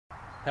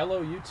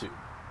Hello YouTube.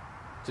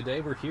 Today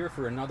we're here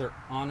for another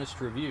honest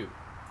review.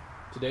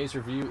 Today's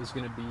review is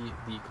going to be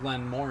the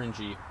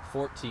Glenmorangie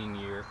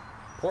 14-year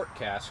port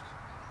cask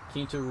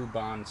Quinta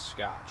Ruban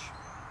Scotch.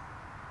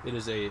 It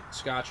is a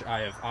Scotch I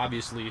have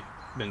obviously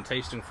been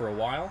tasting for a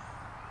while.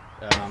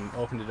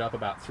 Opened it up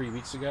about 3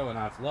 weeks ago and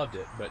I've loved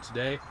it, but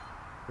today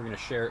we're going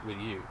to share it with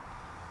you.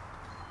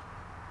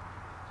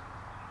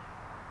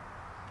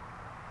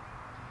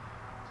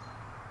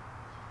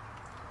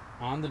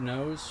 On the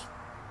nose,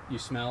 you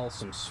smell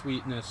some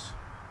sweetness,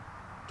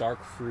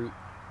 dark fruit,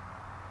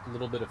 a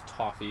little bit of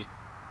toffee,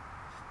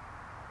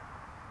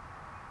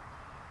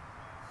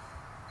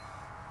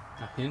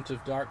 a hint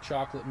of dark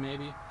chocolate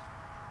maybe.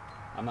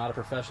 I'm not a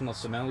professional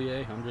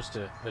sommelier, I'm just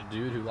a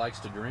dude who likes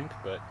to drink,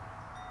 but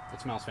it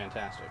smells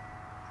fantastic.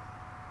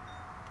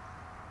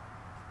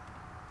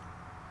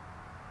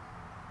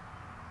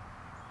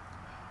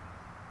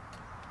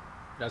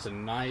 It has a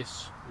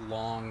nice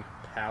long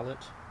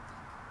palate.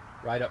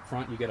 Right up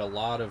front you get a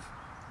lot of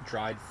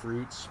dried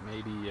fruits,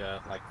 maybe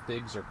like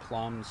figs or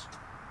plums,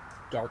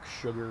 dark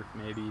sugar,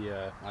 maybe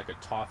like a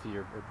toffee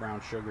or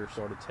brown sugar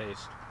sort of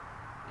taste,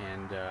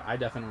 and I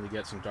definitely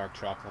get some dark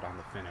chocolate on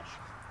the finish.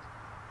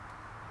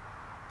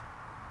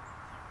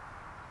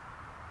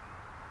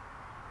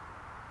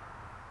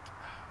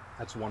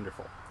 That's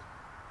wonderful.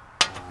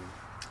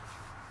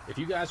 If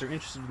you guys are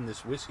interested in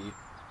this whiskey,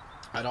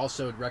 I'd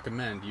also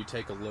recommend you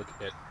take a look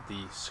at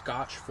the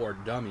Scotch for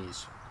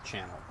Dummies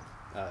channel.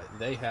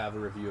 They have a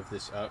review of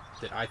this up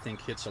that I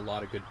think hits a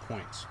lot of good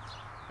points.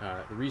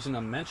 The reason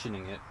I'm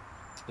mentioning it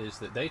is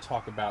that they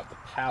talk about the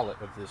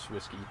palate of this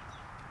whiskey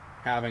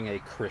having a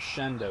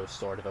crescendo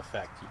sort of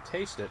effect. You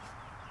taste it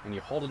and you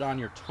hold it on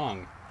your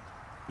tongue,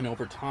 and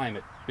over time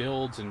it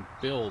builds and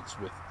builds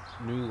with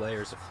new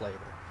layers of flavor.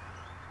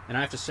 And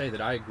I have to say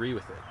that I agree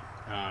with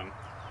it.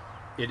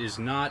 It is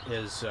not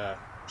as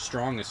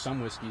strong as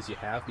some whiskeys you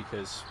have,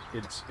 because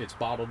it's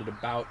bottled at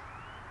about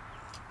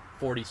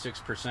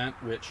 46%,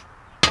 which,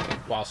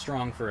 while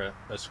strong for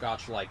a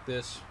Scotch like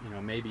this,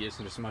 maybe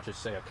isn't as much as,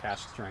 say, a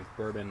cask strength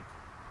bourbon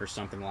or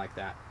something like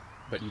that.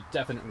 But you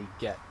definitely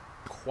get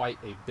quite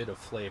a bit of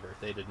flavor.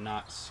 They did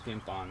not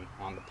skimp on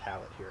the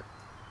palate here.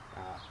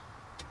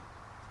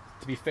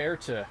 To be fair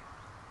to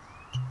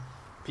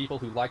people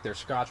who like their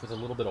Scotch with a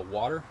little bit of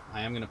water,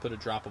 I am going to put a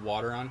drop of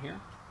water on here.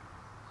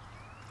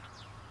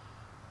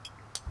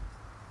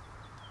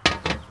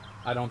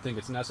 I don't think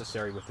it's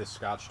necessary with this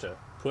Scotch to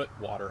put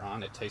water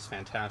on. It tastes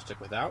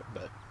fantastic without,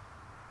 but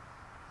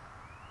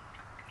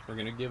we're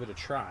going to give it a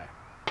try.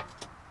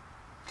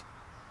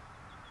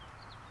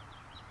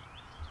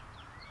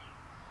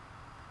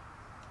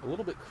 A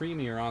little bit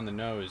creamier on the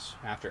nose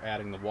after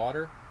adding the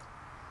water.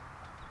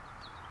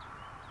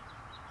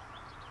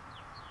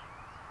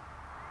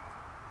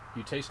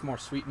 You taste more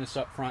sweetness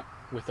up front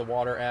with the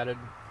water added.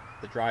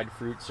 The dried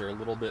fruits are a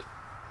little bit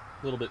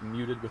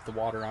muted with the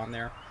water on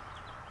there.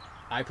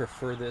 I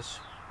prefer this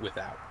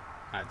without,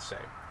 I'd say,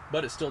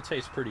 but it still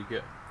tastes pretty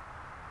good.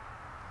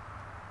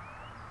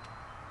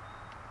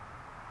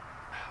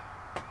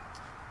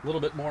 A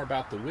little bit more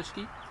about the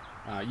whiskey.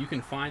 You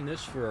can find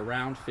this for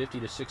around $50 to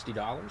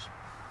 $60.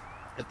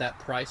 At that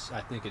price,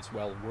 I think it's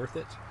well worth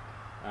it.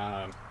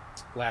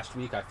 Last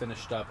week I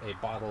finished up a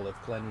bottle of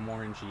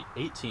Glenmorangie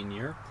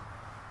 18-year,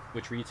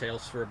 which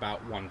retails for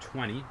about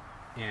 $120,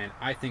 and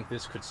I think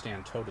this could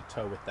stand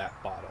toe-to-toe with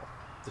that bottle,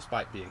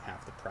 despite being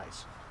half the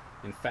price.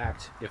 In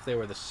fact, if they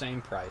were the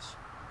same price,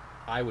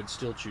 I would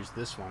still choose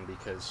this one,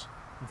 because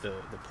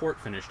the port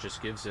finish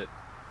just gives it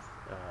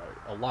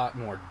a lot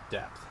more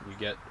depth. You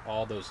get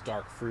all those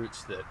dark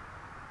fruits that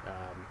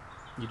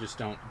you just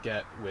don't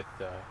get with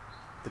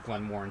the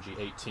Glenmorangie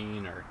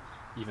 18 or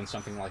even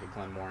something like a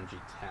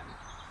Glenmorangie 10.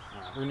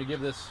 We're going to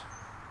give this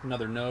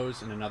another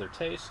nose and another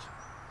taste.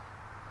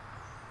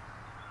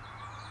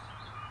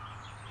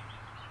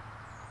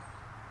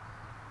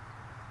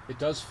 It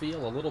does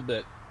feel a little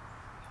bit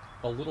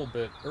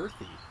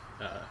earthy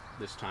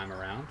this time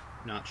around.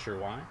 Not sure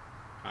why.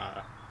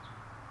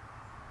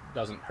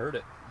 Doesn't hurt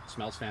it. It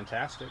smells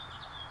fantastic.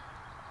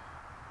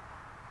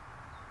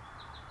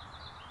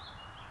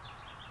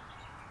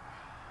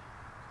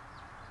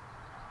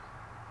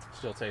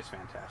 Still tastes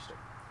fantastic.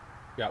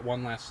 Got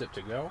one last sip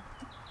to go.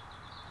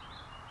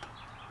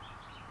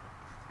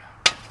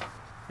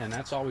 And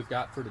that's all we've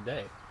got for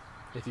today.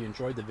 If you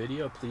enjoyed the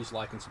video, please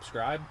like and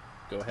subscribe.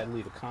 Go ahead and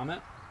leave a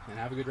comment, and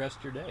have a good rest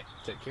of your day.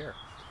 Take care.